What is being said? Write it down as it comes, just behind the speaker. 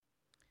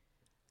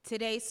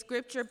Today's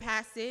scripture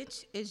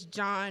passage is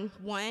John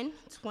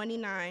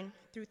 1:29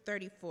 through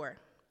 34.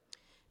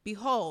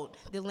 Behold,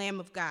 the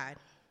Lamb of God.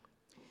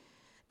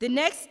 The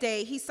next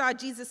day he saw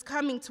Jesus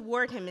coming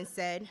toward him and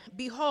said,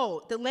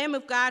 Behold, the Lamb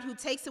of God who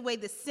takes away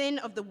the sin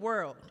of the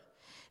world.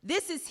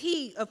 This is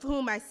he of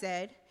whom I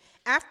said,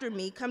 After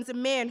me comes a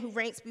man who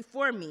ranks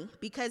before me,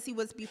 because he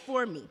was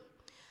before me.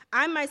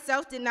 I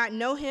myself did not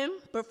know him,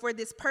 but for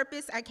this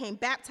purpose I came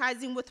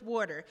baptizing with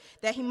water,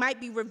 that he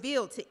might be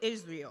revealed to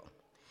Israel.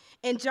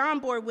 And John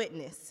bore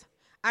witness.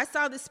 I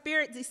saw the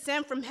Spirit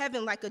descend from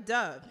heaven like a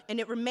dove, and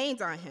it remained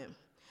on him.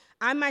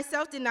 I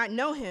myself did not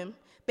know him,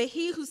 but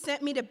he who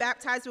sent me to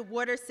baptize with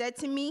water said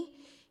to me,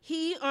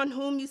 He on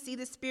whom you see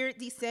the Spirit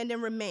descend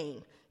and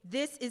remain,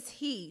 this is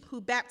he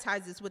who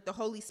baptizes with the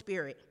Holy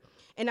Spirit.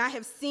 And I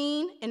have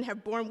seen and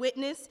have borne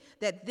witness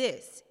that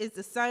this is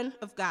the Son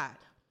of God.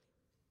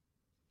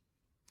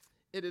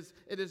 It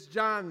is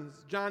John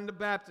the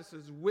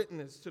Baptist's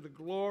witness to the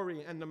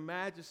glory and the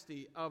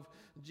majesty of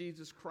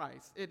Jesus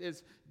Christ. It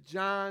is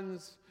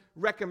John's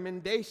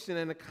recommendation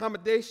and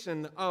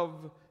accommodation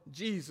of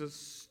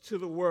Jesus to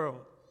the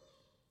world.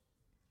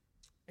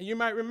 And you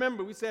might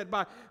remember, we said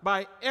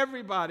by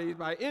everybody,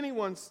 by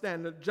anyone's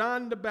standard,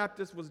 John the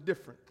Baptist was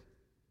different.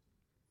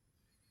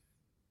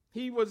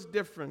 He was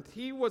different.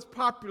 He was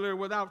popular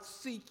without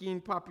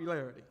seeking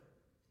popularity.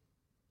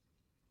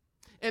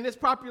 And his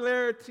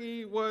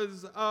popularity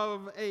was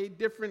of a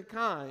different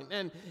kind,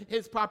 and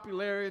his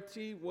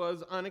popularity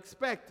was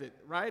unexpected,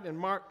 right? In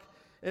Mark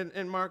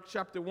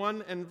chapter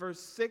 1 and verse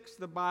 6,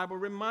 the Bible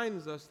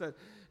reminds us that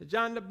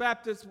John the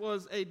Baptist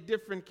was a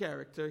different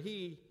character.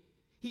 He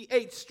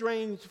ate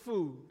strange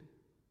food.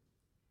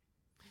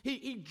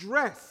 He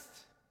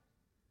dressed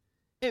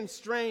in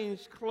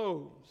strange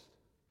clothes.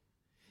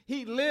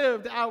 He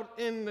lived out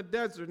in the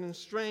desert in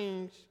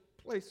strange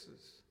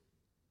places.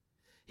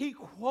 He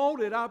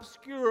quoted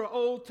obscure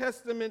Old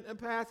Testament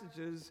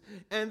passages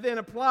and then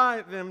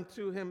applied them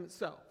to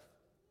himself.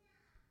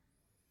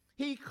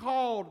 He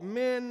called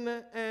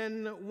men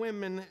and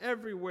women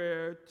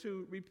everywhere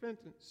to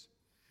repentance.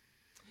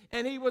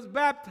 And he was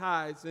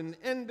baptizing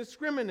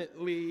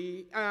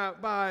indiscriminately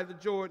by the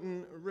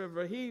Jordan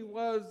River. He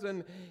was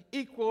an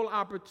equal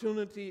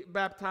opportunity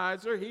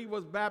baptizer. He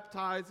was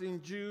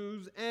baptizing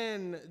Jews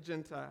and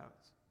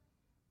Gentiles.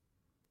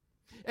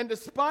 And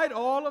despite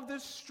all of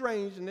this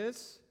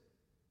strangeness,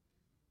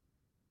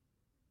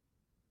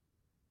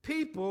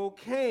 people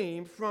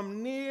came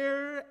from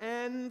near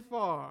and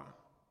far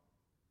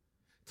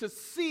to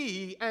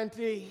see and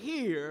to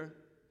hear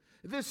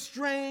this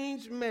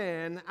strange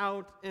man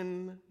out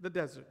in the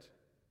desert.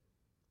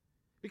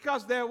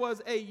 Because there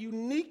was a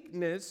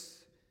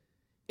uniqueness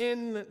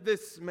in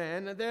this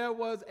man, there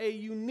was a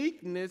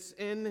uniqueness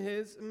in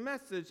his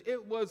message.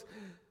 It was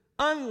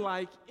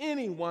unlike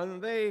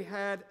anyone they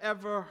had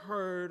ever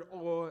heard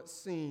or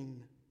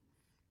seen.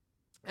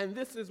 And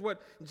this is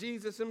what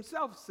Jesus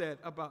himself said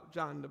about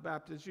John the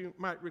Baptist. You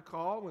might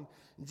recall when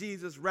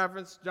Jesus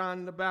referenced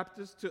John the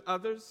Baptist to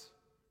others,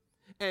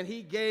 and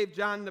he gave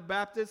John the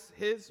Baptist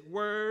his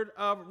word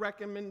of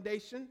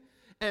recommendation,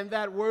 and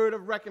that word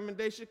of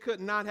recommendation could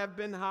not have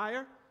been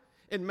higher.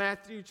 In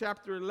Matthew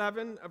chapter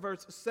 11,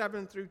 verse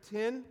 7 through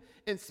 10,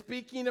 in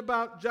speaking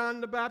about John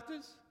the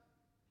Baptist,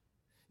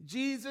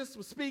 Jesus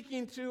was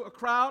speaking to a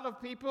crowd of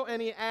people,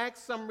 and he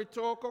asked some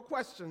rhetorical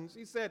questions.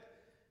 He said,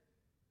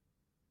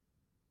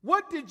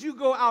 What did you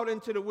go out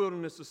into the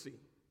wilderness to see?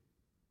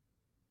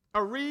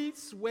 A reed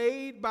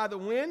swayed by the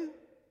wind?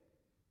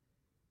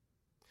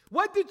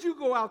 What did you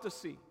go out to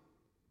see?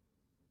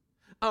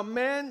 A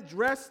man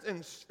dressed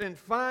in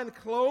fine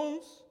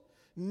clothes?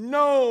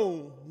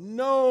 No.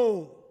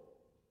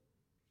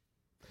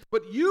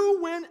 But you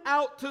went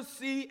out to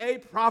see a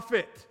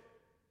prophet.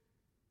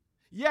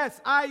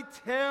 Yes, I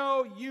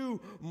tell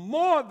you,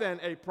 more than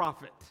a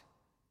prophet.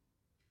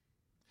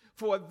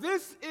 For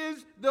this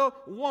is the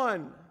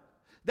one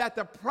that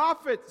the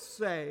prophets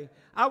say,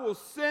 I will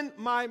send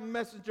my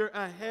messenger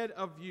ahead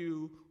of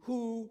you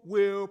who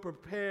will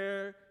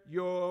prepare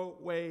your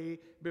way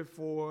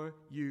before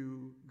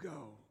you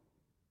go.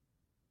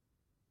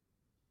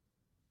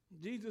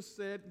 Jesus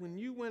said, when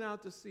you went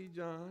out to see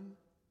John,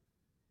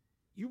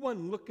 you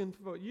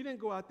didn't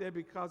go out there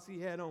because he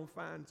had on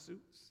fine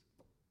suits.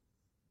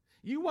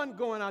 You weren't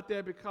going out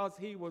there because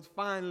he was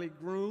finely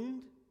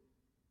groomed.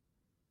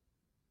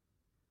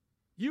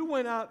 You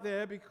went out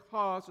there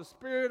because the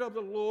Spirit of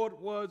the Lord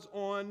was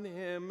on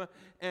him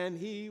and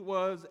he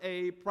was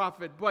a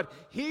prophet. But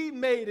he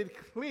made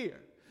it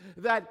clear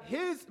that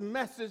his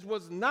message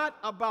was not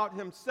about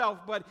himself,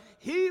 but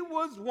he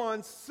was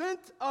one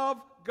sent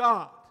of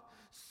God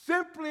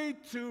simply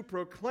to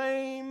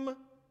proclaim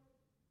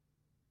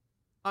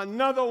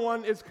another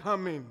one is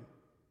coming.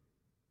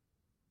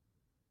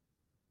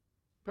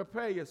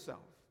 Prepare yourself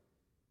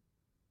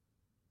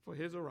for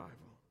his arrival.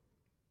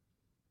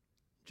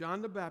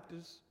 John the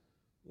Baptist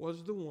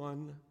was the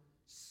one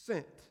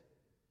sent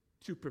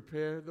to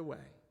prepare the way.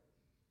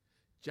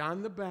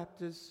 John the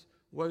Baptist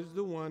was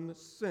the one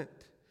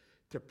sent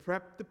to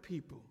prep the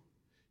people.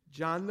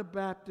 John the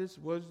Baptist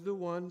was the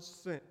one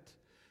sent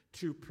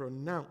to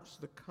pronounce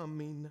the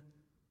coming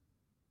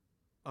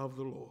of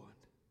the Lord.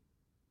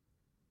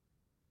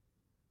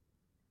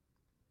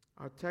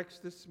 Our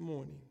text this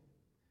morning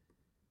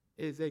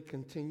is a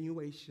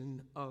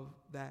continuation of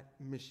that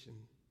mission.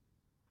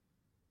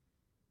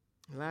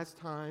 Last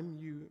time,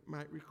 you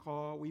might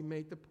recall, we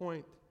made the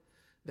point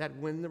that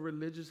when the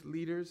religious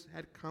leaders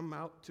had come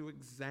out to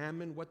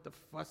examine what the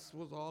fuss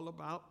was all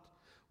about,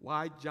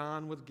 why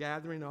John was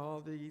gathering all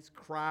these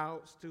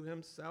crowds to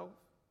himself,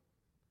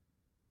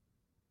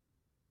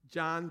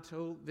 John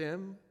told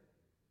them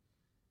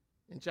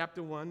in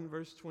chapter 1,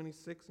 verse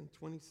 26 and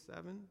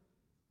 27,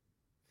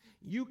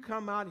 you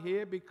come out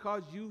here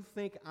because you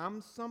think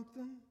I'm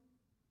something?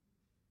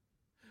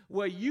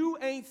 Well, you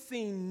ain't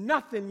seen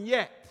nothing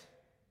yet.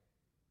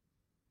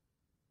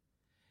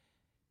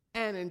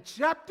 And in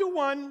chapter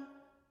 1,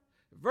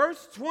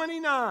 verse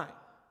 29,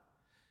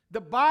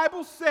 the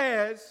Bible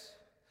says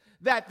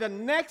that the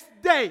next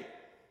day,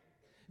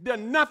 the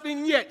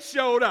nothing yet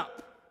showed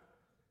up.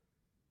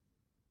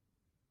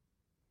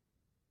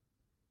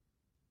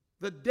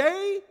 The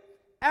day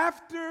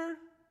after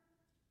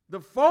the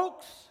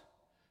folks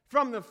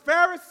from the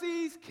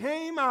Pharisees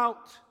came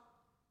out,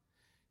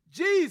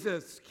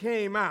 Jesus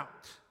came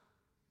out.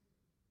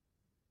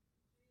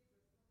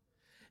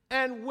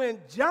 And when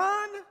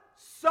John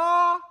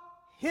saw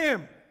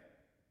him,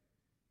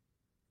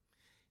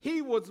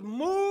 he was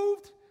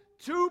moved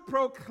to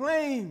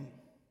proclaim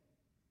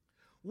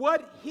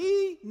what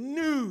he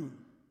knew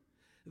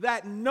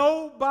that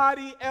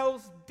nobody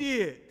else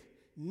did,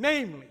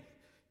 namely,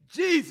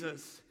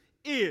 Jesus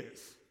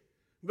is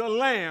the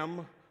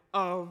Lamb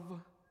of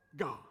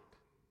God.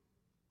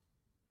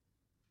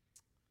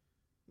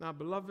 Now,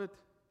 beloved,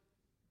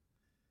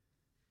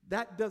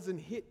 that doesn't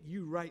hit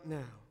you right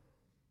now.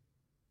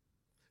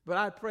 But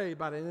I pray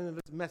by the end of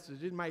this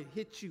message, it might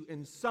hit you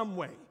in some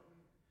way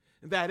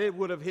that it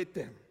would have hit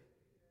them.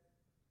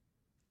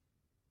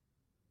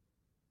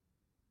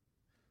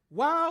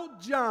 While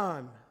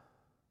John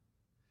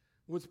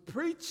was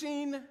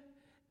preaching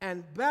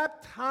and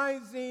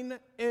baptizing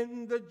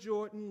in the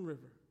Jordan River,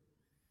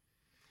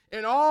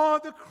 and all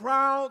the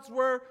crowds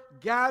were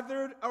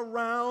gathered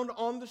around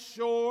on the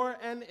shore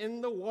and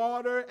in the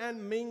water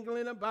and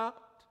mingling about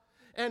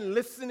and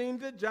listening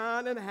to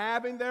John and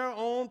having their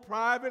own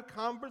private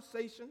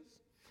conversations,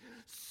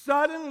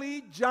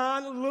 suddenly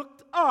John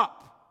looked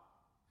up.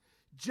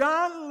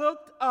 John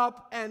looked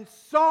up and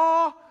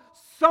saw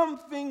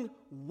something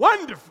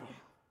wonderful.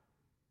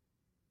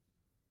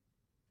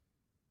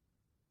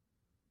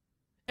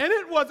 And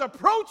it was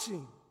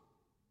approaching.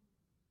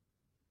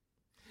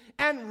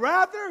 And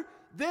rather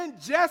than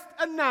just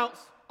announce,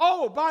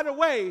 oh, by the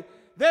way,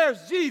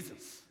 there's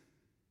Jesus.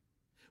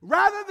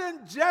 Rather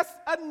than just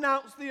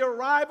announce the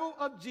arrival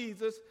of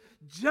Jesus,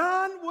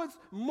 John was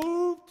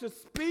moved to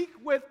speak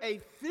with a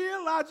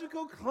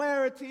theological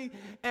clarity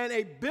and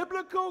a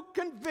biblical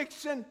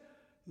conviction.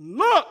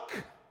 Look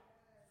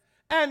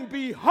and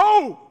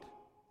behold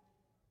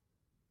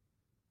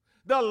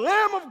the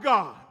Lamb of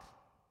God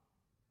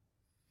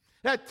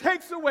that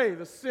takes away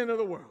the sin of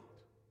the world.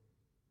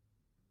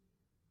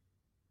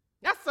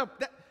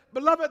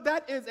 Beloved,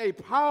 that is a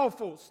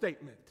powerful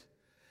statement.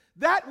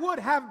 That would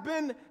have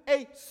been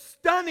a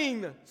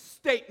stunning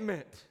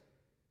statement.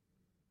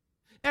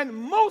 And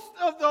most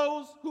of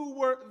those who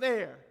were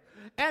there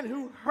and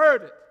who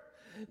heard it,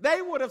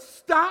 they would have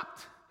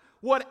stopped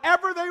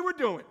whatever they were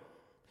doing.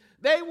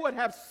 They would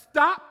have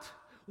stopped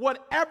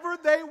whatever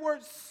they were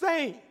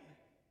saying.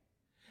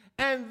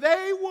 And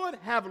they would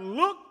have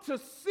looked to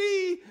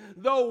see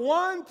the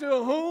one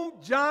to whom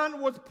John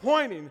was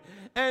pointing.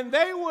 And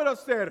they would have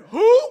said,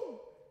 who?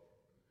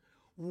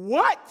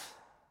 What?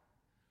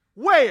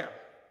 Where?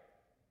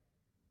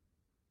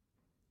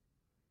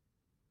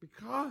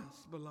 Because,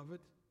 beloved,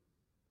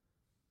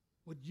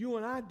 what you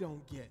and I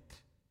don't get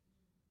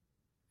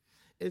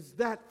is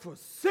that for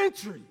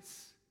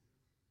centuries,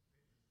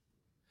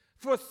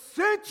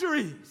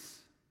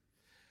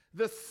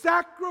 the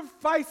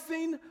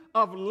sacrificing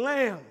of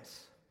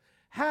lambs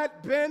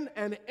had been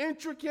an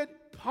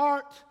intricate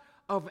part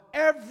of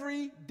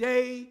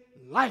everyday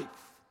life.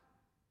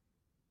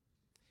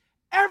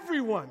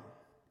 Everyone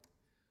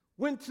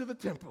went to the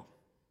temple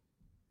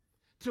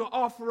to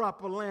offer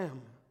up a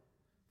lamb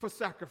for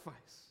sacrifice.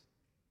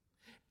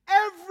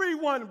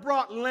 Everyone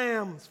brought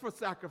lambs for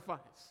sacrifice.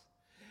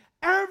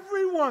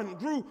 Everyone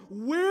grew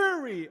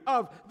weary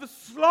of the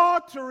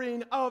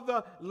slaughtering of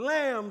the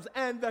lambs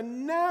and the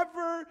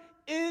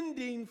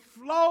never-ending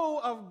flow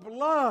of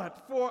blood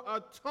for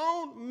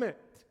atonement.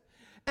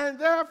 And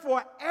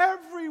therefore,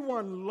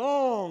 everyone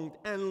longed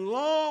and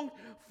longed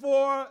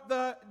for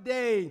the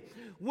day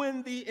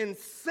when the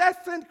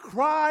incessant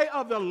cry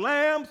of the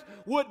lambs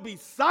would be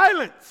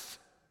silenced.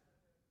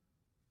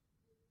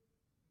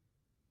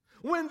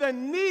 When the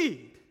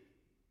need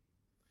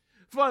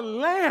for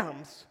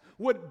lambs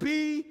would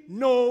be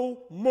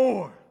no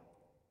more.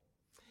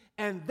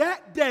 And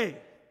that day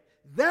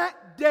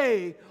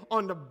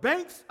on the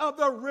banks of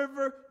the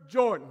river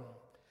Jordan,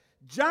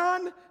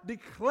 John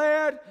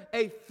declared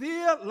a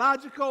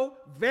theological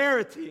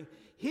verity.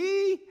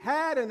 He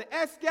had an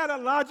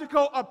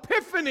eschatological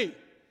epiphany.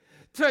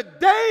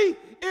 Today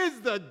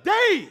is the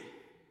day.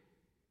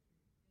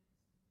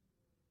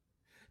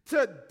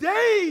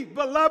 Today,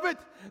 beloved,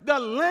 the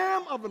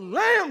Lamb of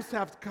Lambs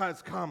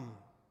has come.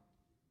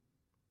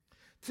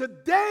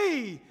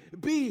 Today,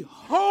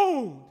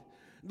 behold,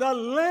 the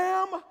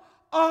Lamb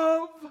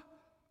of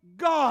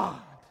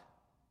God.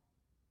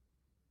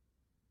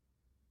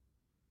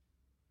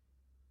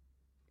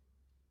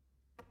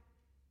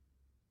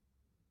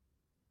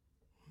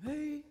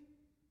 They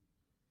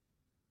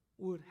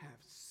would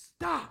have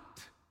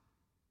stopped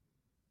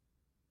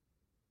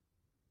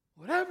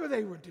whatever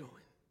they were doing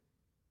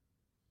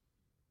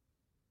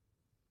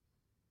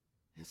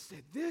and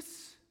said,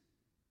 "This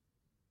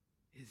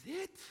is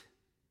it?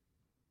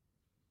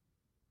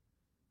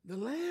 The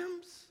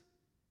lambs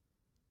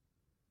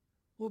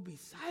will be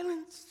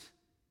silenced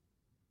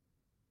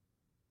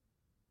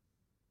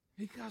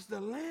because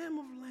the Lamb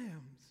of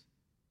Lambs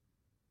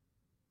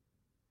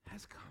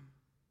has come."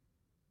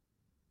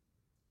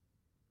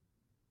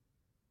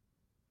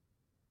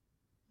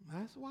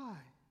 That's why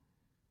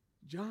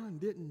John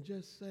didn't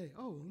just say,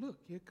 "Oh,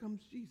 look, here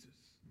comes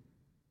Jesus."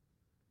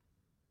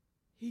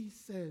 He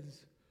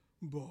says,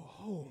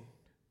 "Behold,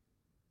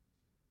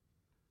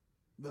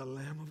 the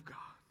Lamb of God."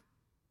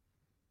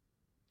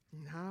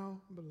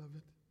 Now,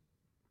 beloved,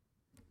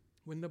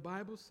 when the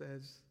Bible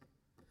says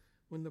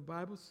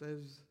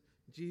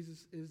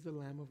Jesus is the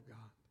Lamb of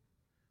God,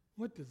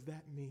 what does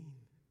that mean?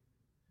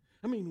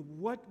 I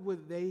mean, what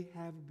would they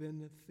have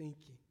been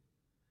thinking?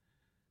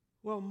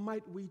 Well,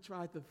 might we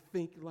try to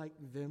think like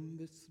them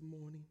this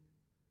morning?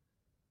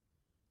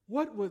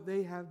 What would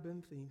they have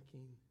been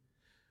thinking?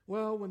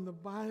 Well, when the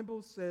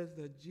Bible says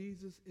that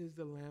Jesus is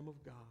the Lamb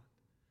of God,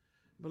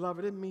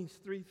 beloved, it means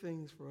three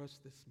things for us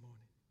this morning.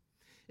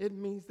 It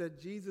means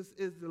that Jesus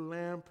is the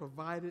Lamb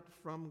provided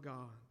from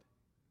God,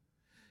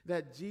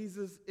 that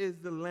Jesus is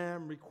the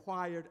Lamb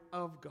required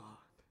of God,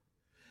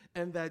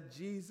 and that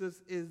Jesus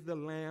is the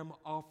Lamb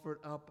offered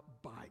up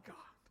by God.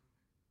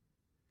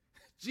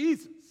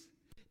 Jesus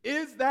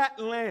is that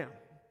Lamb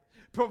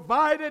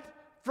provided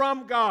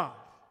from God.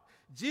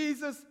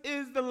 Jesus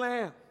is the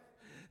Lamb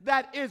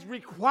that is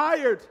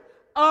required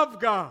of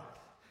God.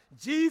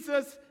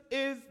 Jesus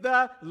is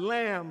the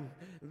Lamb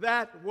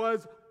that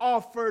was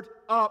offered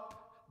up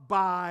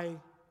by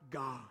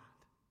God.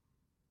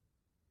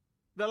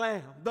 The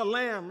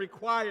Lamb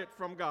required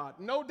from God.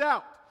 No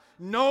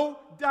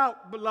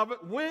doubt,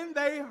 beloved, when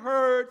they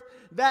heard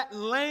that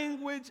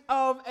language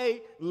of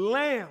a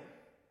lamb,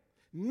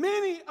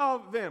 many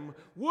of them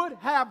would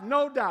have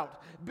no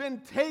doubt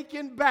been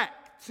taken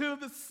back to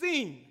the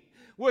scene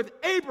with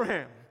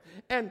Abraham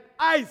and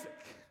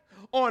Isaac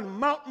on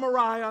Mount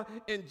Moriah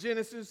in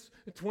Genesis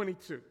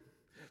 22.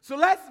 So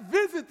let's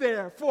visit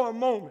there for a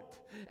moment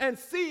and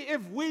see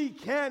if we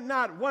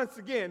cannot once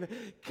again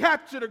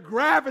capture the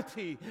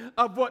gravity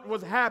of what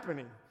was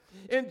happening.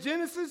 In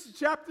Genesis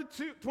chapter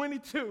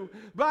 22,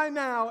 by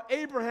now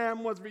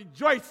Abraham was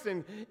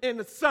rejoicing in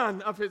the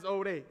son of his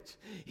old age.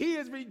 He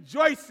is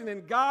rejoicing,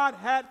 and God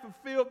had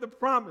fulfilled the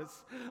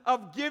promise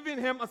of giving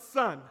him a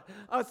son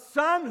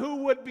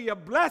who would be a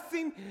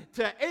blessing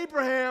to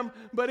Abraham,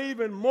 but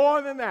even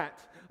more than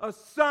that, a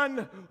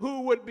son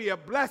who would be a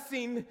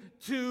blessing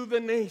to the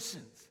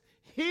nations.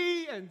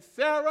 He and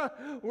Sarah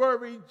were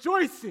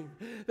rejoicing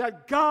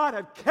that God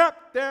had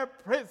kept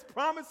his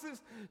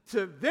promises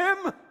to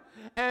them,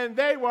 and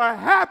they were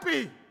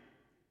happy.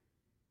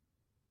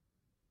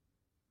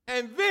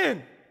 And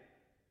then,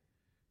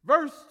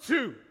 verse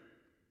 2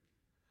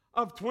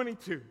 of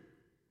 22,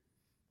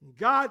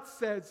 God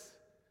says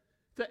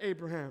to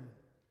Abraham,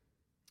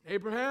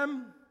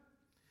 "Abraham,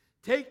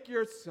 take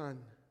your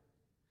son,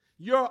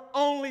 your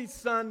only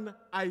son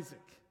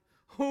Isaac,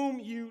 whom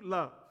you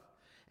love,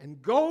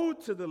 and go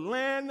to the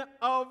land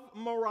of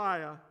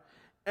Moriah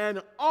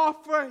and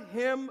offer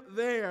him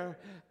there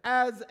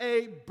as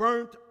a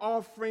burnt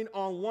offering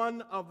on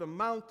one of the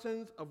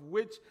mountains of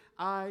which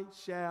I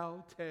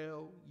shall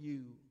tell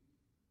you."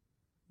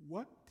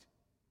 What?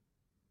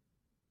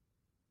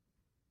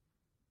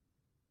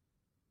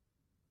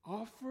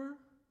 Offer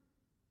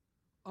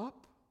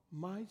up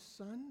my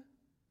son?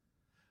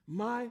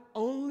 My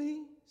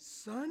only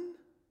son?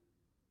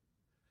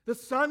 The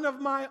son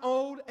of my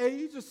old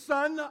age? The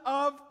son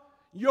of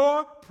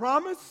your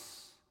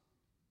promise?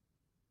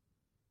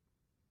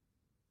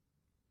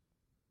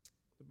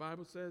 The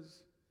Bible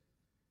says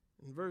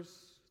in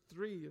verse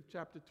 3 of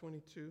chapter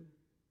 22,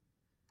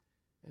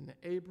 "And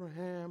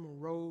Abraham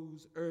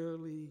rose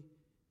early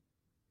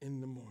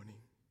in the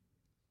morning."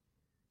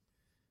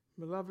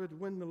 Beloved,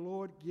 when the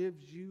Lord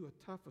gives you a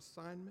tough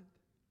assignment,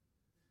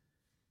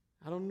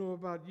 I don't know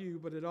about you,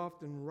 but it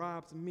often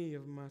robs me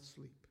of my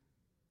sleep.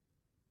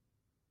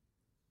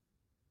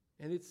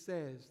 And it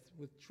says,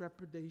 with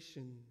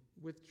trepidation,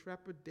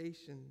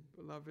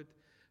 beloved,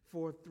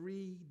 for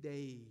 3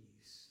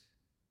 days,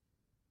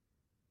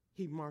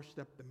 he marched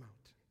up the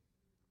mountain.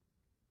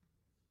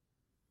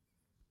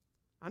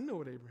 I know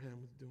what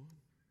Abraham was doing.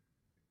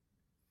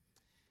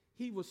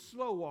 He was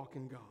slow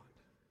walking God.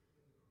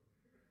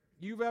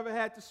 You've ever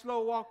had to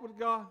slow walk with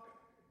God?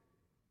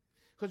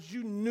 Because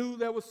you knew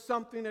there was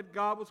something that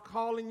God was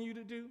calling you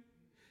to do.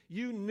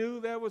 You knew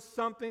there was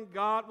something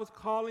God was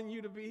calling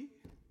you to be.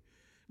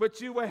 But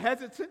you were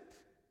hesitant.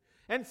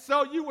 And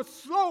so you were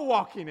slow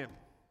walking him.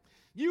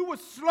 You were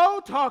slow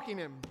talking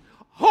him,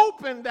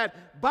 hoping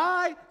that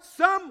by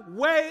some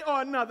way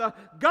or another,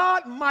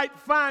 God might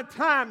find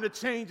time to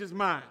change his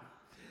mind.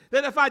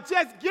 That if I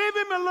just give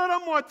him a little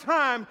more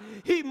time,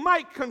 he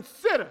might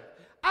consider.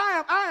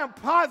 I am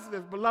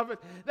positive, beloved,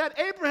 that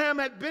Abraham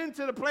had been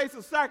to the place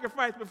of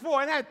sacrifice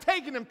before and had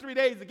taken him 3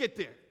 days to get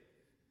there.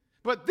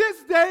 But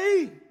this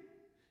day,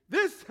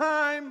 this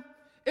time,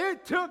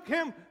 it took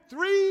him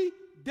 3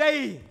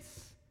 days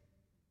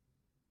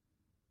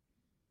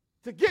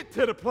to get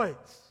to the place.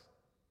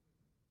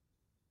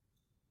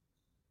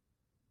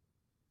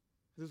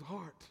 His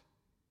heart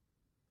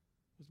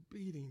was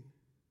beating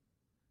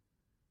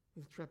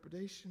with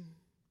trepidation.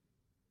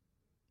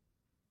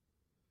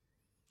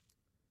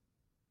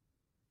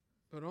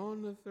 But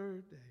on the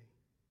third day,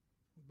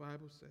 the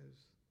Bible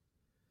says,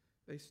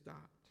 they stopped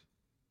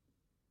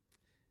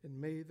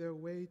and made their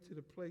way to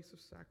the place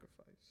of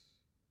sacrifice.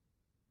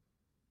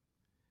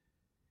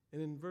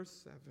 And in verse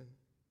 7,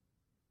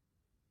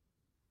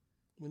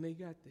 when they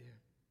got there,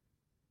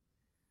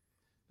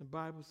 the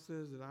Bible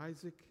says that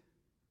Isaac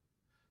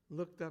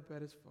looked up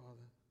at his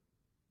father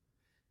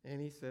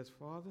and he says,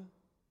 Father,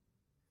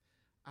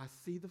 I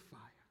see the fire.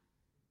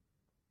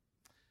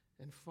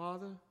 And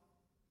Father,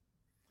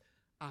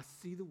 I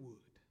see the wood.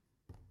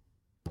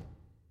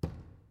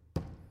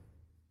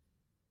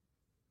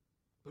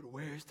 But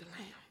where's the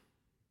lamb?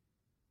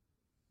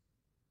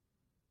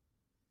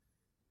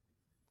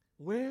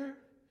 Where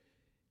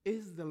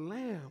is the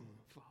lamb,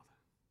 Father?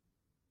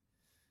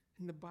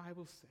 And the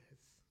Bible says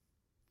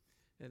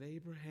that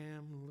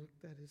Abraham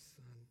looked at his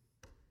son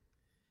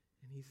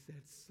and he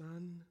said,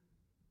 Son,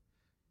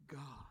 God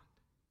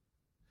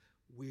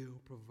will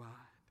provide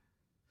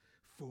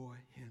for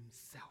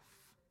himself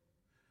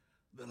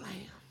the lamb.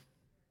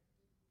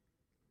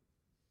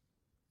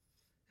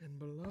 And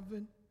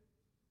beloved,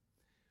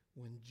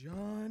 when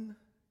John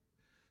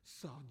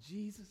saw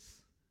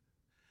Jesus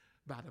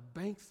by the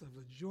banks of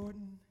the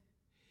Jordan,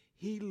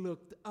 he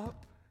looked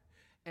up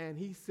and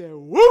he said,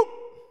 whoop,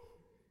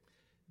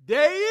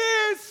 there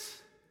he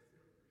is.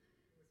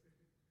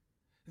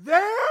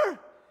 There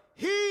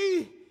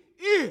he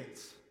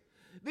is.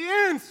 The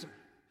answer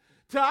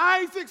to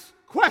Isaac's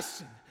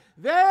question.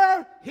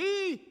 There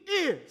he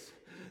is.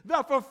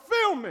 The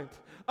fulfillment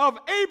of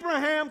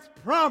Abraham's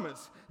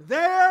promise.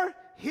 There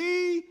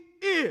he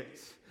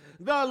is.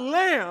 The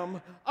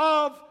Lamb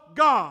of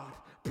God,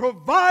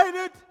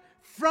 provided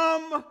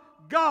from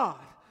God.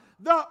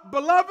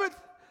 Beloved,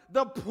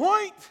 the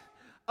point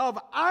of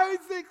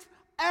Isaac's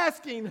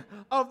asking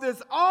of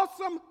this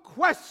awesome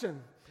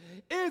question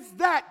is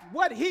that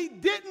what he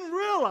didn't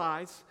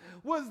realize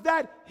was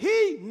that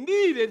he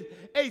needed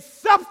a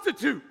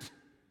substitute.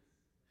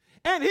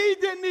 And he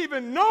didn't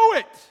even know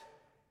it.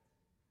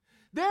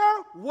 There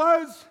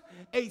was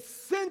a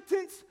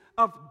sentence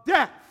of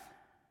death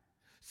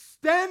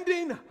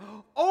standing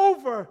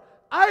over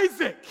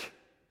Isaac,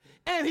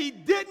 and he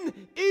didn't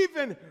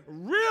even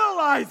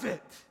realize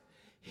it.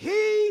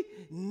 He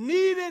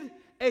needed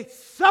a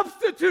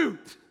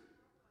substitute.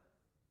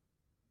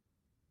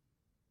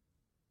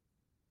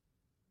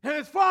 And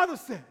his father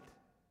said,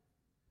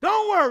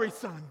 don't worry,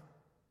 son.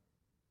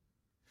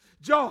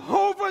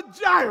 Jehovah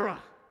Jireh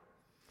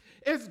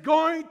is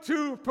going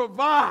to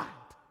provide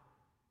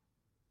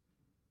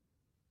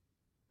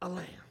a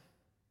lamb.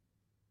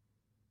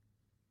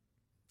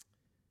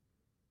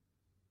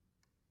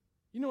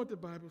 You know what the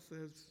Bible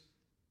says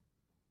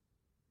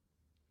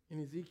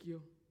in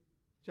Ezekiel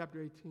chapter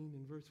 18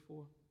 and verse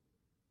 4? It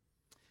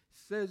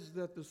says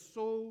that the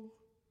soul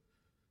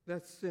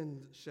that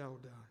sins shall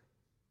die.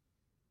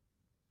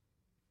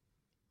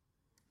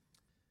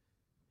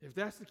 If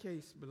that's the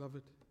case,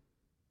 beloved,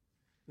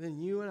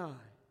 then you and I,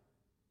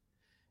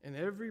 and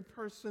every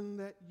person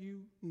that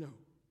you know,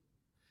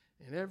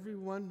 and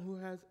everyone who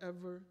has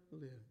ever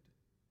lived,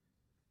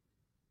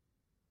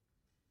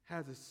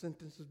 has a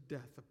sentence of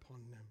death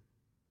upon them.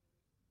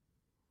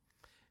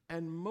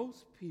 And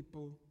most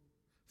people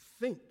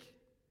think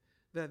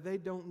that they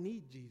don't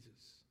need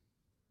Jesus.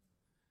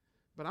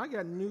 But I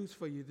got news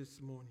for you this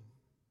morning.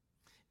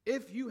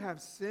 If you have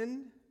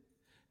sinned,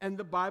 and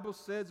the Bible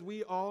says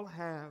we all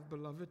have,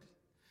 beloved,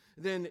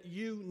 then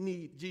you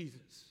need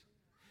Jesus.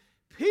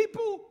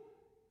 People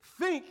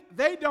think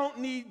they don't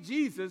need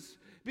Jesus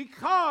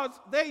because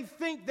they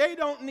think they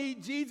don't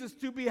need Jesus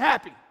to be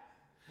happy.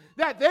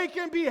 That they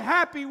can be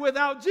happy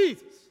without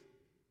Jesus.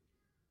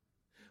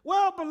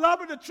 Well,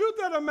 beloved, the truth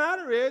of the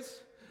matter is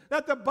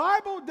that the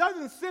Bible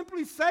doesn't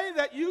simply say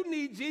that you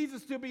need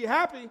Jesus to be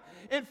happy.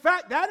 In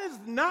fact, that is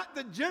not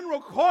the general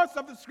course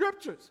of the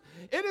scriptures.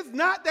 It is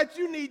not that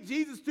you need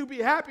Jesus to be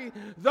happy,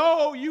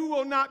 though you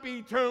will not be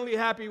eternally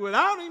happy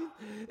without him.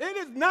 It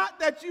is not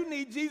that you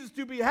need Jesus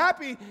to be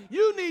happy.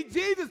 You need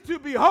Jesus to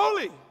be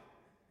holy.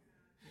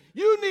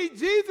 You need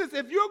Jesus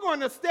if you're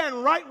going to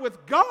stand right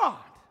with God.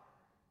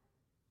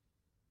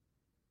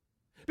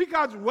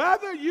 Because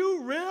whether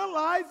you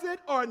realize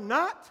it or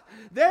not,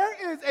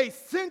 there is a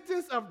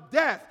sentence of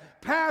death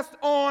passed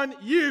on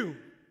you.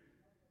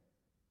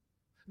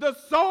 The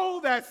soul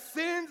that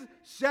sins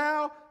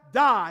shall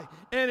die.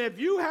 And if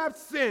you have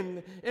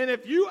sinned, and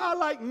if you are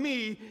like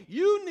me,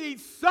 you need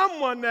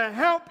someone to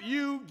help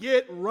you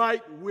get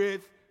right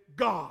with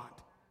God.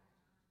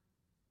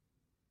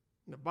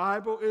 The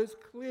Bible is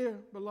clear,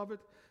 beloved,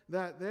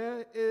 that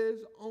there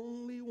is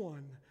only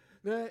one.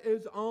 There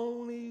is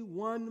only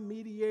one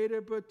mediator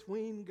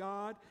between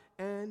God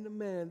and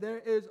man. There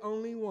is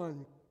only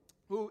one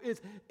who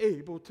is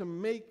able to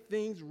make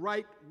things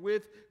right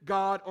with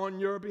God on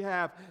your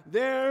behalf.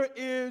 There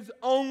is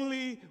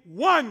only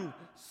one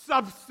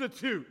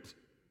substitute.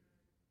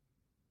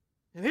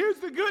 And here's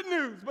the good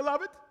news,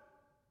 beloved.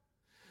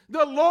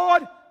 The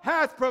Lord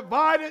has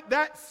provided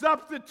that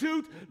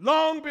substitute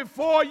long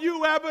before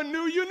you ever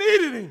knew you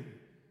needed him.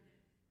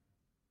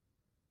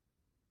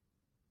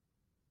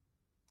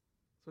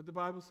 That's what the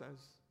Bible says.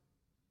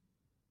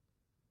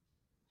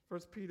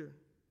 1 Peter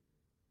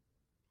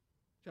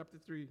chapter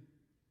 3,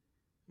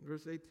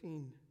 verse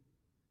 18.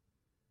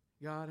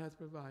 God has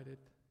provided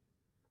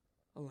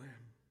a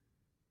lamb.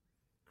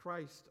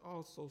 Christ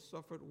also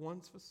suffered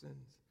once for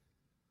sins,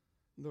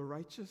 the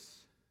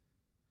righteous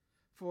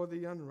for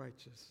the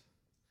unrighteous,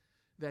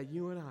 that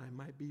you and I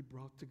might be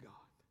brought to God.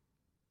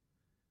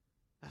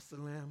 That's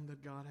the lamb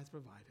that God has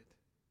provided.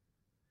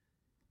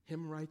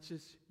 Him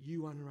righteous,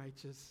 you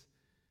unrighteous,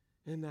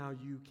 and now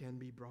you can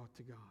be brought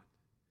to God.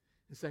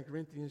 In 2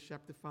 Corinthians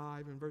chapter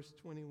 5 and verse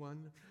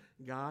 21,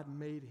 God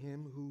made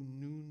him who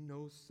knew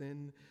no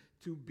sin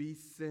to be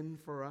sin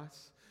for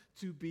us,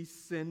 to be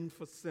sin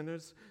for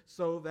sinners,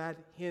 so that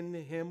in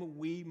him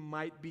we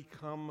might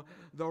become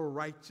the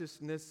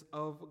righteousness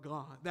of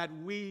God, that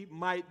we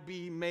might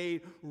be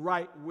made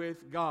right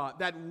with God,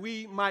 that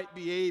we might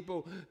be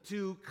able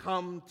to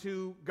come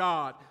to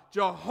God.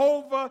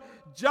 Jehovah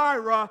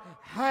Jireh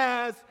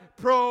has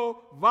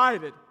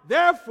provided.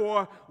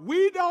 Therefore,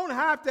 we don't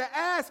have to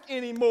ask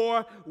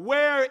anymore,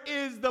 where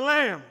is the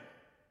lamb?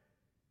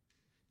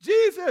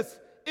 Jesus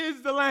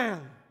is the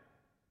lamb.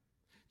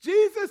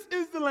 Jesus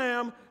is the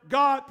lamb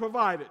God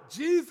provided.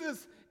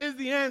 Jesus is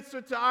the answer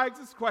to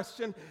Isaac's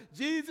question.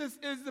 Jesus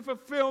is the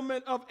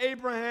fulfillment of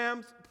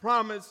Abraham's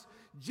promise.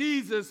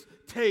 Jesus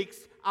takes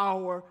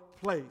our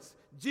place.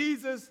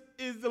 Jesus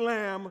is the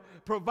lamb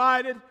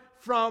provided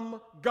from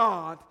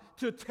God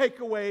to take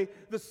away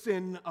the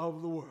sin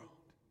of the world.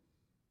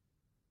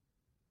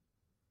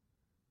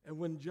 And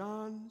when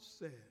John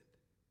said,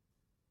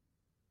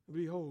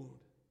 "Behold,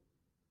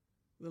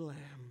 the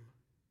Lamb,"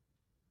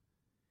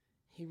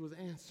 he was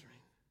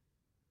answering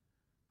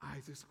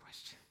Isaac's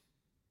question.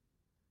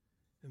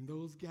 And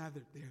those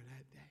gathered there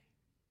that day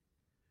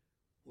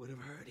would have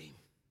heard him.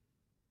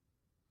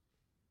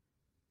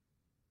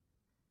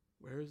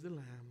 Where is the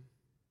Lamb?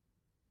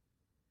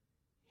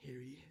 Here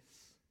he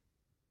is.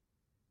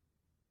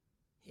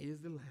 He is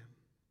the Lamb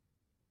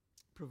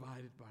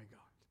provided by God.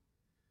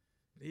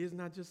 But he is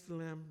not just the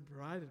Lamb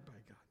provided by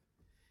God.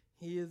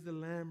 He is the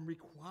Lamb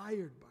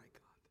required by God.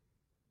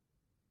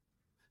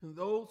 And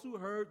those who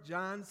heard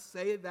John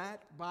say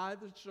that by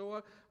the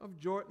shore of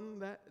Jordan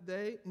that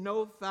day,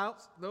 no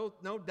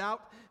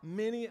doubt,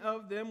 many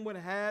of them would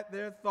have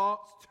their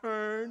thoughts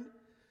turned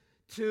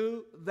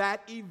to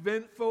that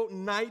eventful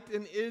night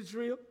in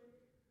Israel,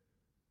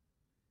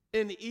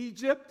 in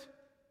Egypt,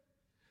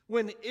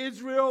 when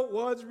Israel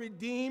was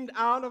redeemed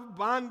out of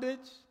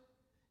bondage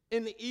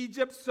in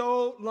Egypt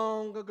so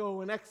long ago,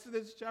 in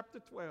Exodus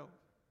chapter 12.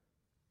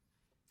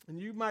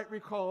 And you might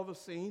recall the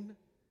scene.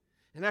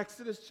 In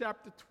Exodus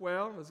chapter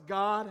 12, as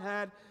God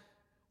had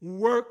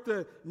worked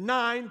the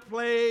 9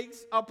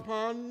 plagues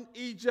upon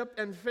Egypt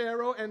and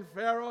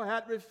Pharaoh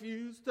had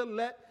refused to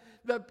let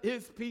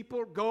his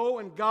people go,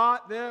 and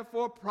God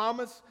therefore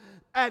promised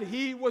that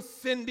he was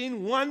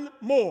sending one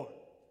more.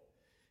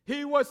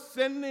 He was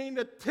sending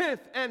the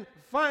 10th and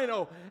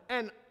final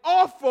and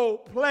awful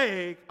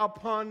plague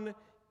upon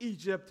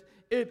Egypt.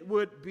 It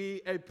would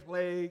be a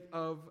plague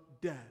of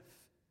death.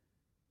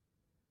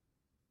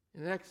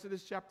 In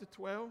Exodus chapter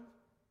 12,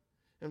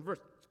 in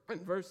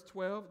verse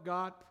 12,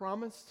 God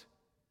promised.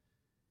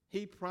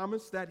 He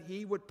promised that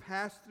he would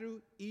pass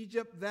through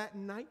Egypt that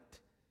night,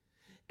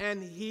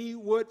 and he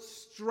would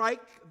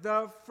strike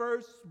the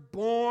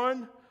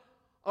firstborn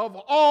of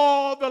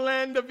all the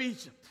land of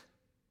Egypt.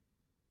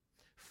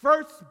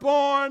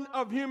 Firstborn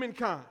of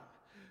humankind,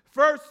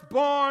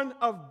 firstborn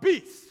of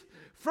beasts,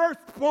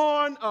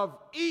 firstborn of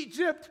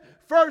Egypt,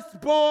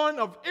 firstborn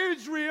of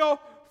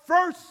Israel,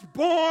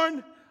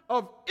 firstborn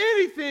of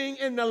anything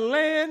in the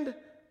land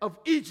of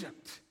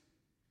Egypt.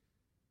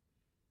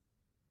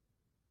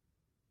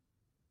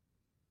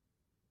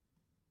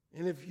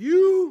 And if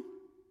you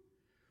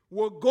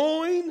were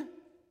going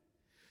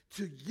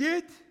to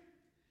get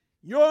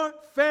your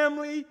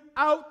family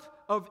out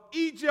of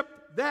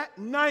Egypt that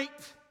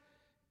night,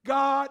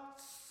 God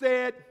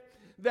said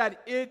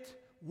that it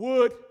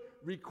would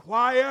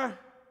require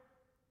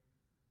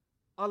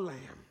a lamb.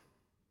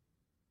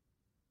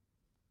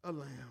 A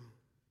lamb.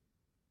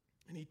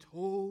 And he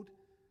told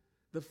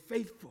the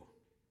faithful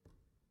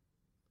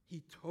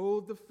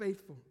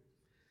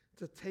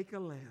to take a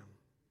lamb,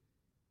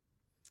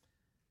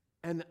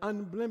 an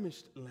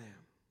unblemished lamb,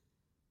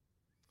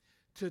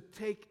 to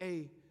take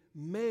a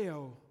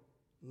male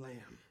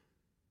lamb.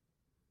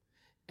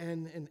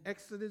 And in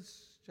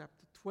Exodus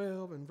chapter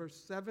 12 and verse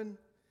 7,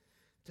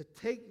 to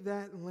take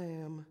that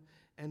lamb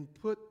and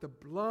put the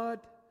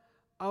blood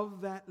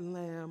of that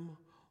lamb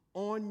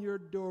on your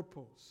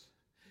doorposts,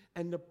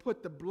 and to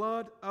put the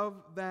blood of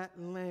that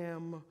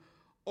lamb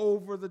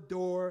over the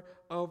door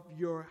of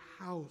your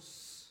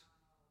house.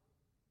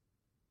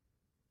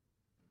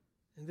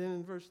 And then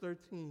in verse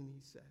 13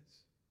 he says,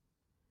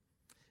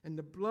 and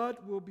the blood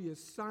will be a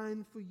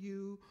sign for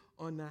you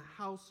on the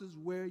houses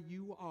where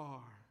you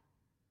are.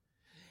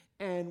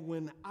 And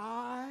when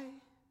I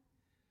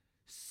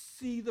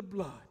see the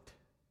blood,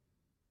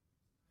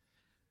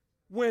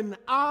 when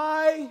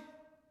I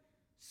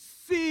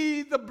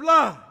see the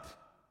blood,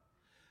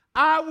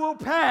 I will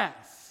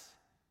pass.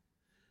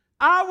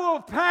 I will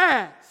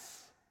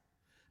pass.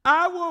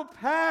 I will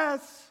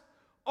pass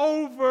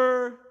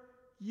over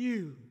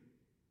you.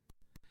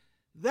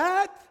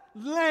 That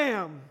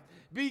lamb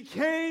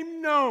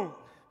became known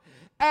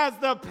as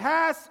the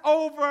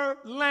Passover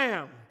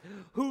lamb,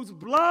 whose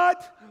blood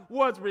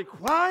was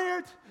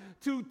required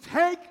to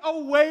take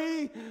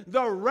away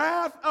the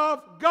wrath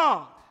of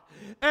God.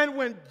 And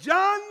when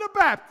John the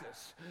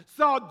Baptist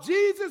saw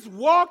Jesus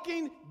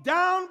walking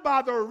down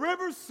by the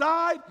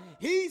riverside,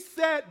 he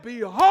said,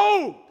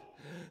 behold,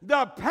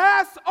 the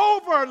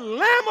Passover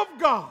Lamb of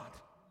God,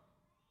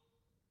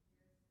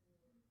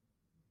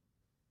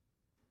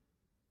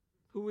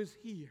 who is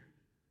here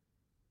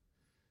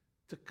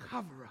to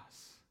cover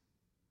us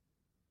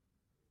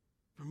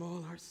from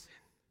all our sin.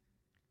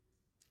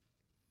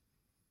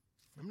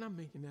 I'm not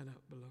making that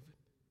up, beloved.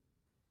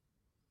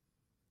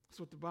 That's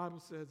what the Bible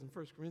says in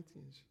 1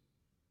 Corinthians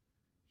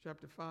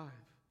chapter 5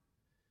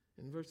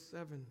 and verse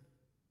 7.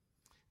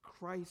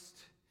 Christ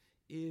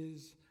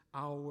is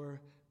our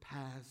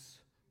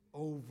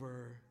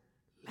Passover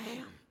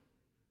lamb.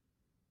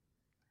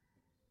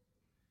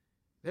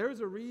 There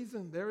is a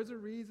reason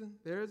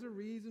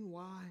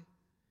why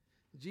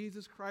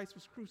Jesus Christ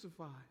was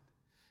crucified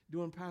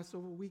during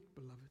Passover week,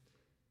 beloved.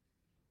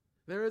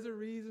 There is a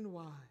reason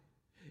why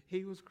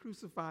he was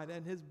crucified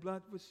and his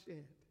blood was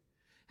shed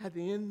at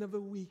the end of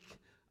the week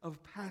of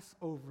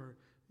Passover,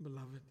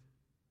 beloved,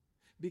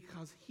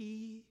 because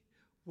he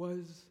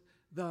was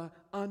the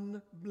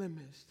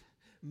unblemished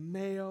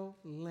male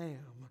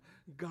lamb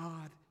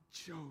God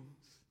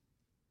chose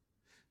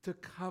to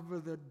cover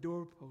the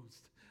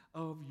doorpost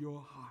of your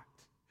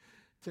heart,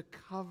 to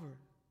cover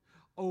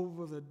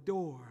over the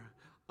door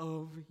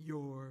of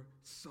your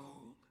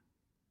soul.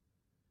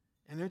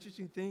 An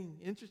interesting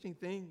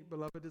thing,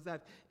 beloved, is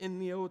that in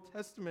the Old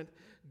Testament,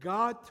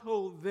 God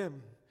told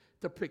them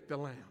to pick the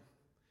lamb.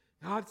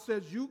 God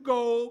says, you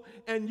go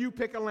and you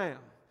pick a lamb.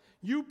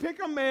 You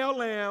pick a male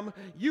lamb,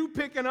 you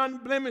pick an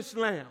unblemished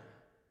lamb.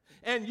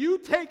 And you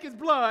take his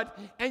blood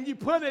and you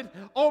put it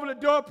over the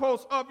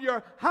doorpost of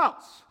your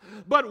house.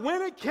 But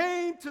when it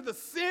came to the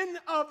sin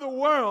of the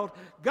world,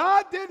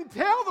 God didn't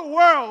tell the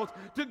world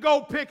to go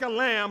pick a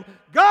lamb.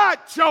 God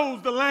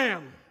chose the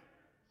lamb.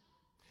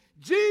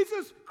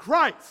 Jesus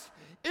Christ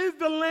is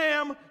the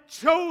lamb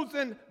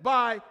chosen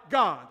by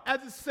God.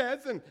 As it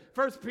says in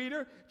 1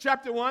 Peter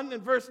chapter 1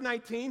 and verse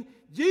 19,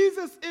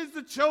 Jesus is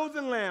the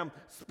chosen lamb,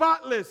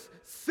 spotless,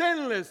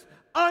 sinless,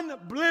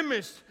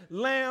 unblemished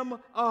lamb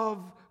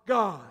of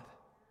God.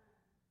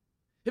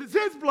 It is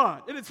his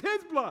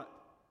blood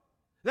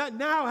that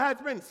now has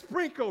been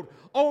sprinkled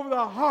over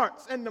the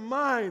hearts and the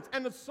minds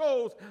and the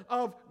souls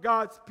of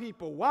God's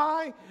people.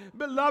 Why?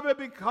 Beloved,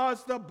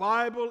 because the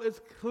Bible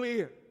is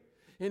clear.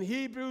 In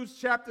Hebrews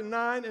chapter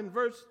 9 and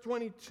verse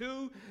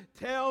 22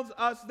 tells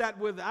us that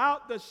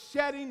without the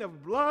shedding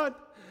of blood,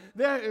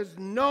 there is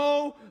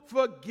no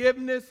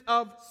forgiveness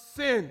of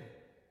sin.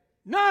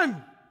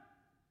 None.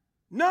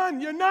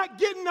 None. You're not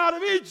getting out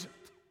of Egypt.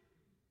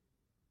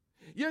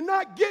 You're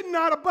not getting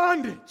out of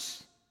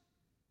bondage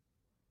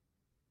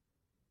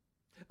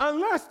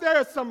unless there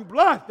is some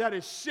blood that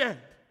is shed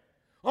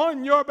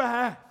on your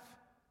behalf.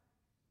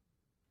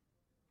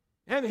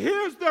 And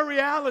here's the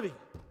reality.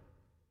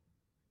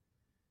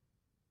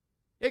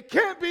 It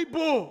can't be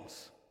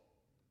bulls,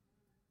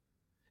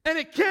 and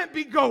it can't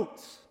be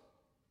goats.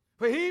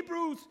 For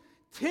Hebrews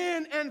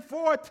 10 and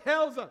 4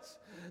 tells us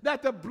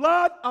that the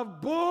blood of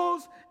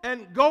bulls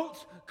and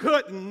goats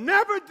could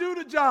never do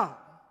the job.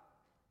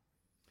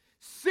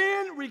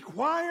 Sin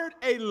required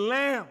a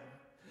lamb,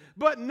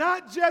 but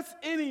not just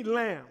any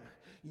lamb.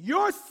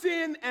 Your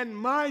sin and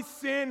my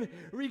sin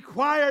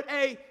required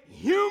a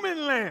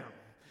human lamb.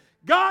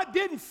 God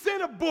didn't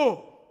send a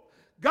bull.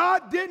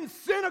 God didn't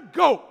send a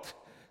goat.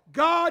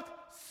 God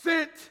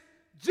sent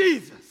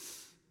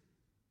Jesus.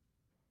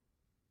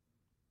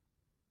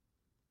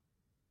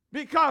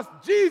 Because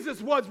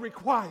Jesus was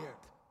required.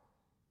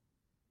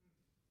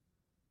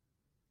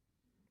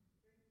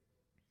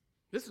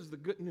 This is the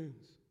good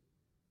news,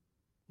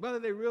 whether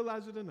they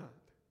realize it or not.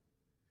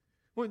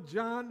 When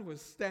John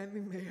was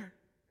standing there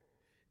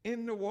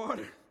in the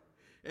water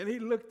and he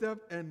looked up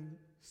and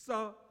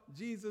saw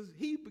Jesus,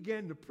 he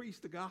began to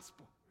preach the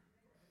gospel.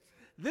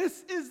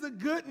 This is the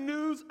good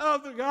news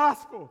of the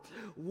gospel.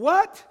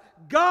 What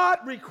God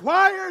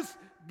requires,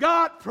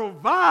 God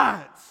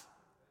provides.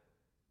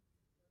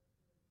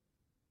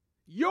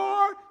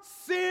 Your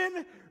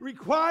sin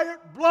required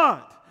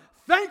blood.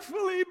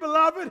 Thankfully,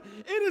 beloved,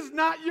 it is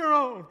not your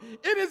own.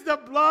 It is the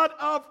blood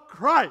of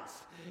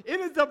Christ. It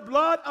is the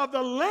blood of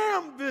the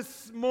Lamb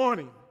this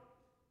morning.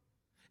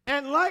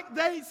 And like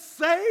they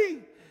say,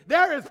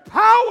 there is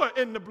power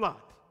in the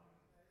blood.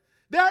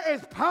 There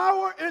is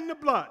power in the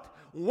blood.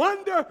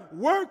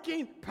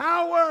 Wonder-working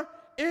power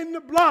in the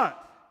blood.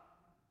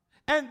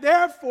 And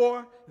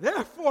therefore,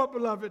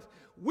 beloved,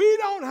 we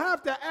don't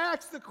have to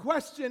ask the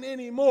question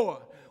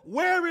anymore,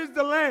 where is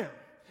the Lamb?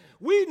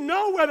 We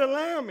know where the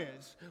Lamb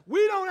is.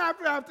 We don't have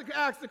to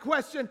ask the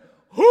question,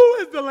 who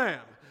is the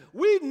Lamb?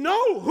 We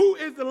know who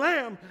is the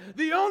Lamb.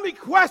 The only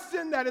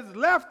question that is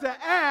left to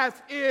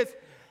ask is,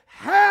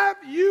 have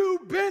you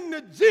been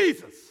to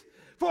Jesus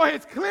for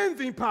his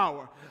cleansing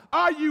power?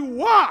 Are you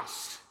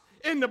washed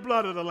in the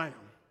blood of the Lamb?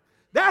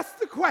 That's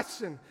the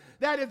question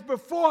that is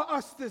before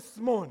us this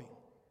morning.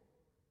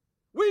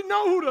 We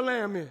know who the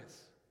Lamb is.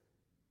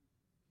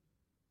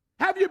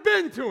 Have you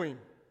been to him?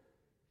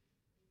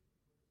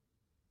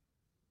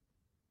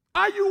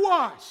 Are you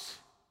washed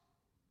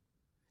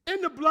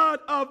in the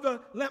blood of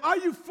the Lamb? Are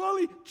you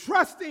fully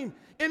trusting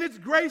in its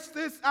grace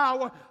this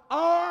hour?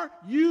 Are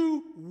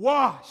you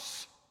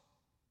washed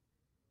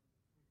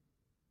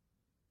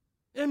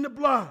in the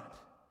blood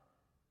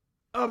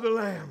of the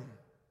Lamb?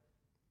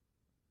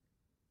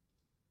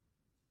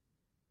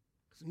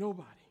 Because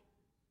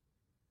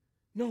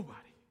nobody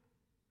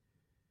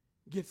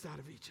gets out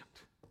of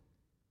Egypt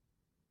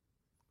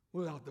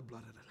without the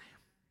blood of the Lamb.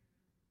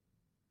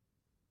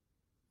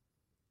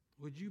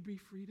 Would you be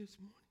free this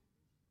morning?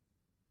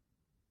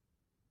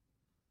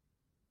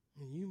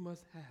 And you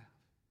must have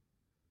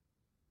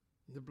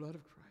the blood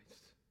of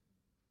Christ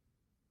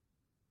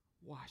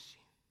washing.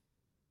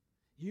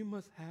 You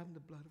must have the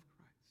blood of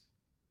Christ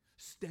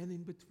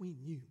standing between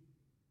you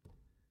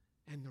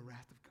and the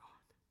wrath of God.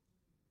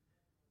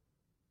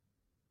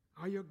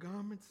 Are your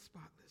garments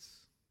spotless?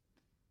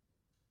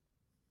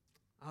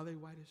 Are they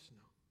white as snow?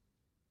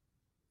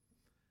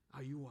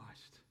 Are you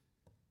washed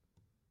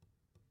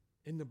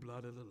in the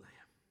blood of the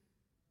Lamb?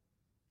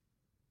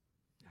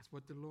 That's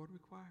what the Lord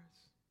requires.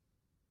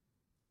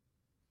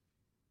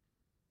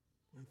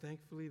 And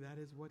thankfully, that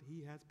is what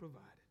he has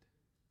provided.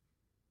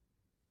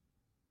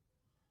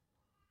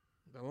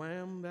 The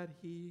lamb that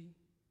he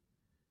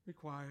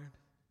required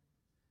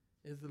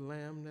is the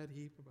lamb that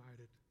he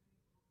provided.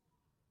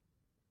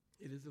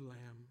 It is the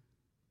lamb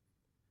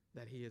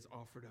that he has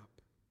offered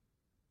up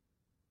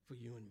for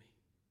you and me.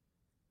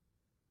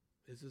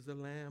 This is the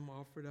lamb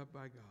offered up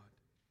by God.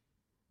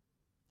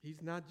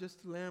 He's not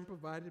just the lamb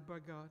provided by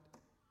God.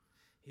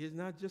 He is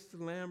not just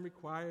the lamb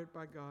required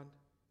by God,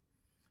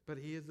 but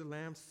he is the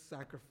lamb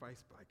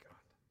sacrificed by God.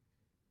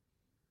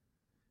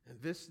 And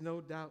this,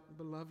 no doubt,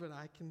 beloved,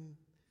 I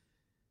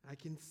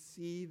can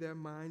see their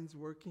minds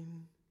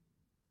working.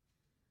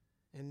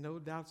 And no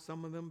doubt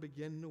some of them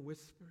begin to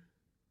whisper,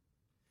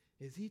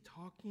 is he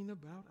talking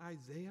about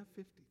Isaiah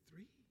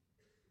 53?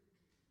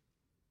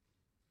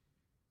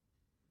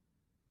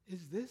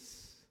 Is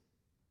this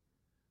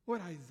what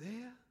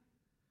Isaiah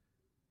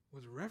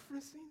was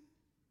referencing?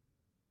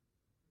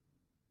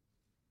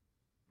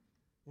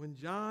 When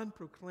John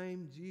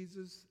proclaimed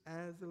Jesus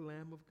as the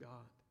Lamb of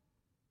God,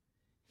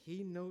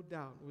 he no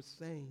doubt was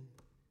saying,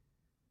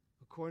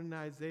 according to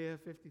Isaiah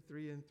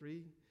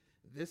 53:3,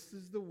 this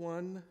is the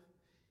one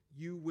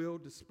you will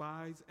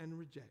despise and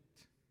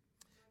reject.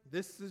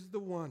 This is the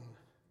one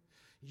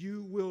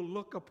you will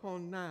look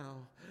upon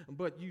now,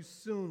 but you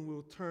soon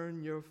will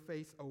turn your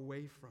face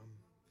away from.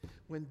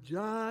 When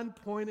John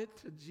pointed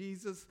to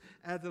Jesus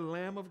as the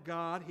Lamb of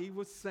God, he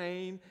was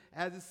saying,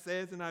 as it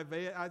says in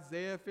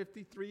Isaiah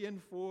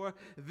 53:4,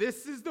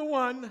 this is the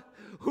one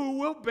who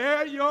will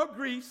bear your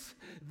griefs.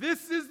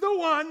 This is the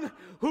one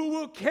who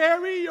will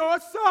carry your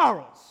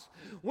sorrows.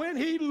 When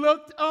he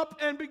looked up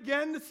and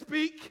began to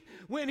speak,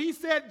 when he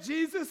said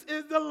Jesus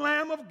is the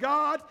Lamb of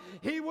God,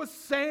 he was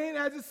saying,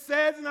 as it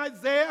says in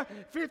Isaiah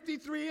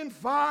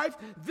 53:5,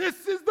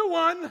 this is the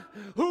one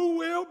who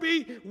will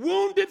be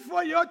wounded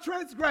for your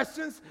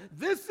transgressions.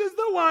 This is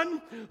the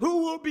one who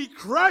will be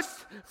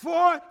crushed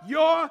for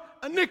your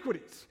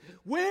iniquities.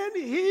 When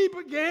he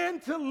began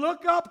to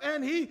look up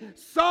and he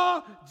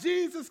saw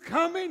Jesus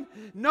coming,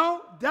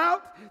 no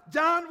doubt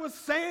John was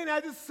saying,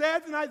 as it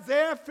says in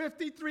Isaiah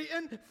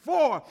 53:4,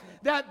 4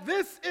 that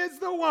this is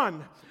the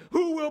one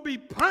who will be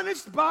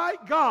punished by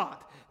God.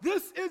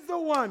 This is the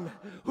one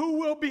who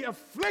will be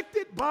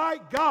afflicted by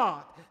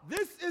God.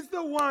 This is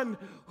the one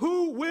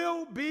who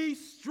will be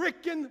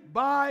stricken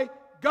by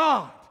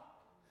God.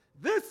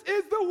 This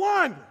is the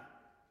one.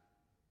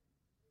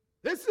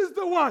 This is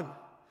the one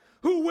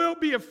who will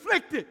be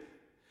afflicted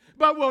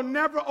but will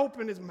never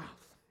open his mouth.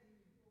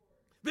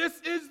 This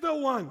is the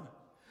one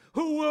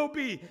who will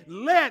be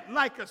led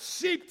like a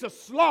sheep to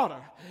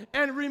slaughter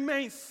and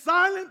remain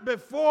silent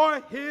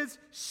before his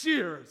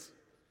shearers.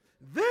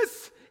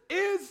 This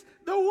is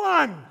the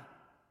one,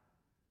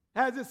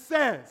 as it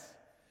says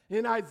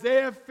in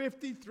Isaiah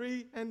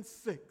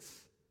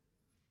 53:6,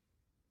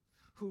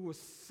 who was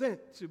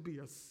sent to be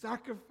a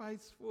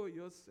sacrifice for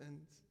your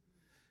sins.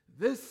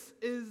 This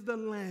is the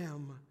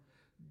Lamb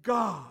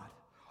God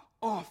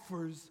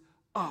offers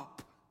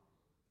up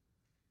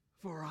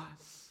for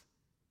us.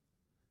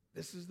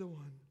 This is the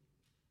one.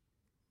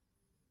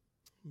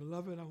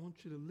 Beloved, I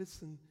want you to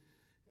listen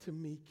to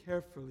me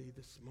carefully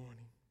this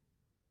morning.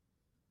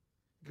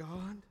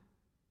 God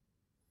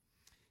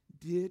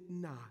did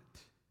not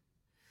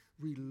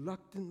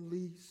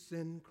reluctantly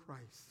send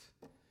Christ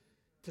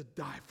to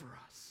die for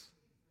us.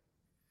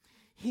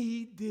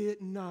 He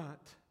did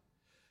not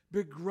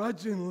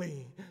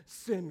begrudgingly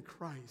send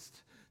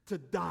Christ to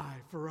die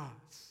for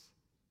us.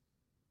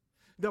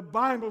 The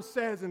Bible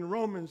says in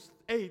Romans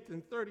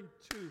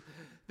 8:32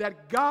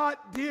 that God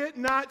did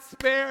not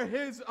spare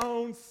his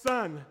own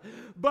son,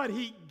 but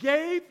he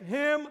gave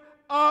him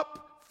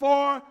up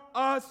for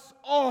us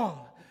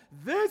all.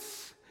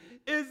 This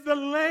is the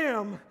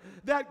Lamb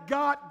that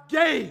God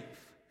gave.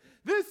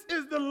 This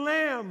is the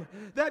Lamb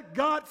that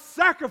God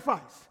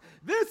sacrificed.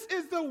 This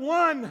is the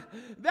one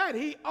that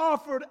he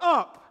offered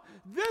up.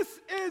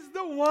 This is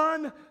the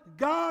one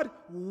God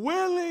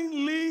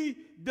willingly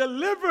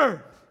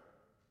delivered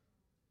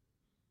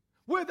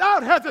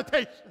without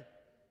hesitation,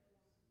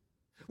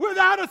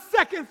 without a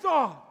second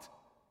thought.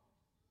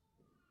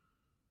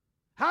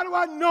 How do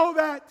I know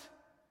that?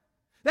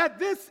 That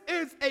this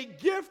is a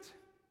gift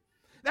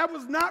that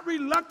was not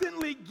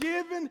reluctantly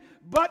given,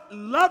 but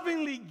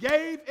lovingly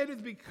gave. It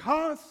is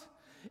because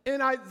in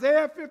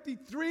Isaiah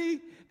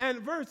 53 and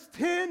verse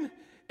 10,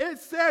 it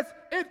says,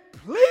 it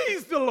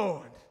pleased the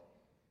Lord.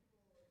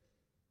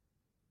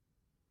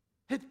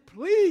 It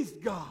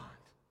pleased God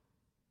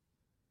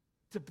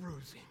to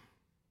bruise him.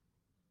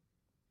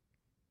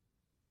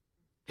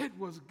 It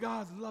was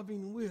God's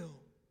loving will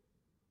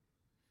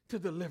to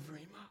deliver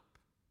him up.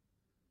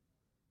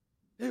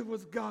 It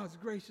was God's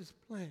gracious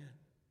plan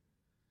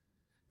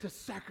to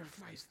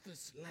sacrifice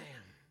this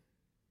lamb.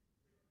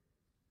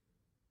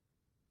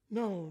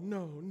 No,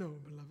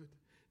 beloved.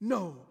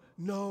 No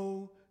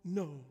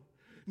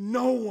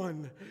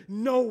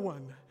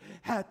one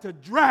had to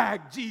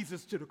drag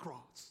Jesus to the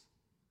cross.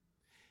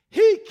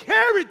 He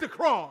carried the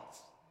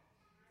cross.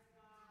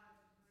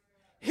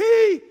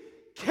 He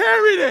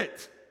carried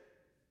it.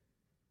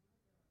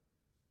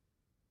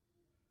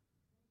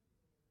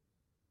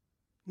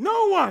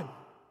 No one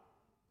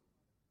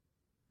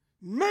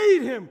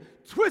made him,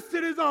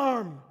 twisted his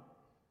arm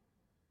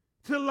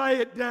to lay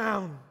it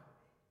down.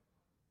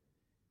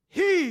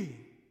 He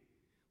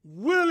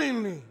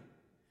willingly,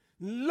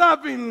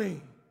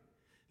 lovingly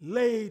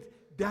laid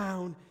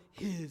down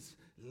his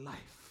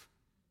life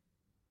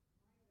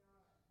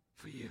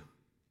for you.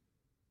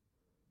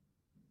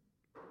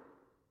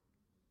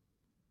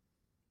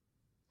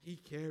 He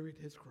carried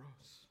his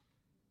cross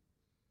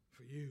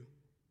for you.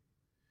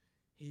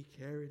 He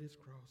carried his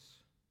cross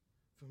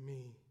for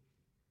me.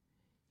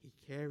 He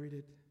carried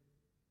it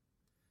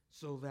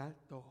so that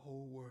the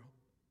whole world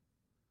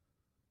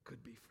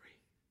could be free.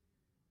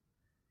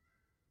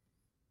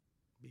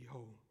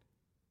 Behold,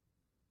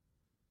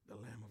 the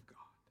Lamb of God,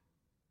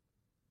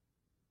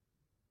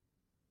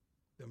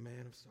 the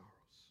man of sorrows.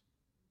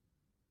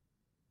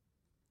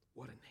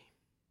 What a name.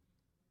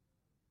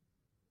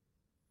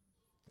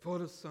 For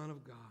the Son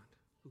of God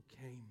who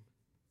came,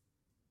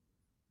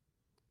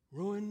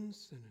 ruined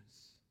sinners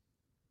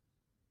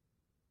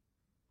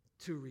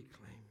to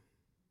reclaim.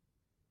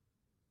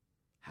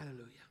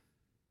 Hallelujah.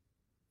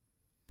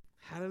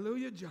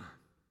 Hallelujah, John.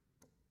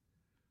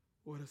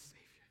 What a Savior.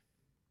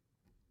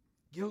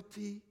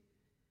 Guilty,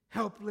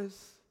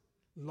 helpless,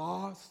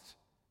 lost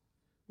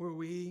were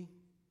we.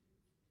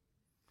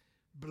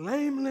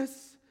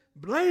 Blameless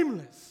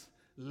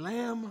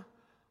Lamb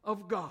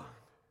of God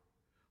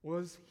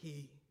was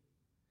he.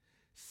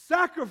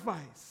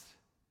 Sacrificed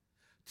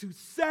to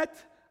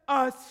set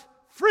us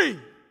free.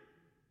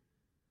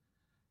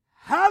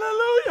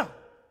 Hallelujah.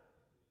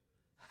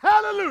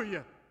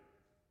 Hallelujah.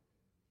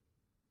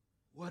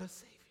 What a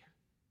Savior.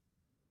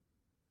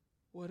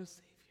 What a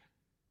Savior.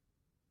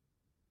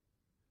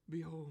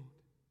 Behold,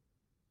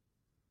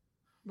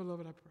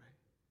 beloved, I pray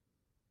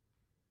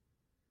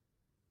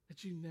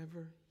that you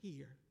never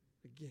hear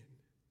again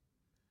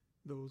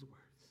those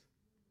words.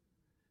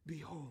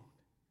 Behold,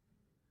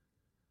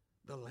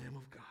 the Lamb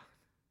of God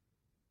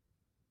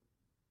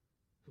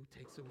who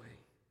takes away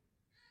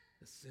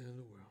the sin of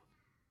the world.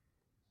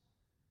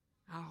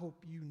 I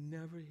hope you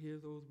never hear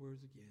those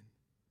words again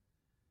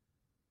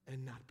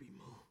and not be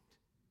moved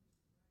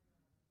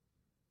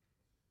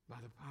by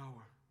the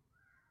power,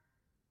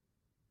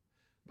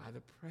 by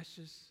the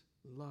precious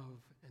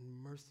love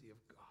and mercy of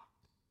God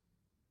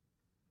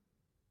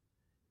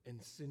in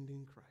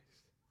sending Christ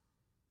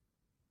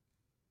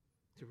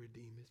to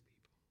redeem his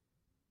people.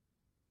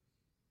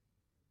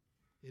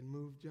 It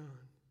moved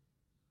John.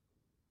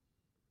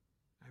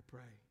 I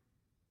pray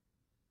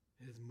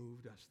it has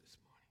moved us this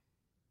morning.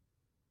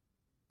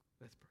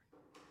 Let's pray.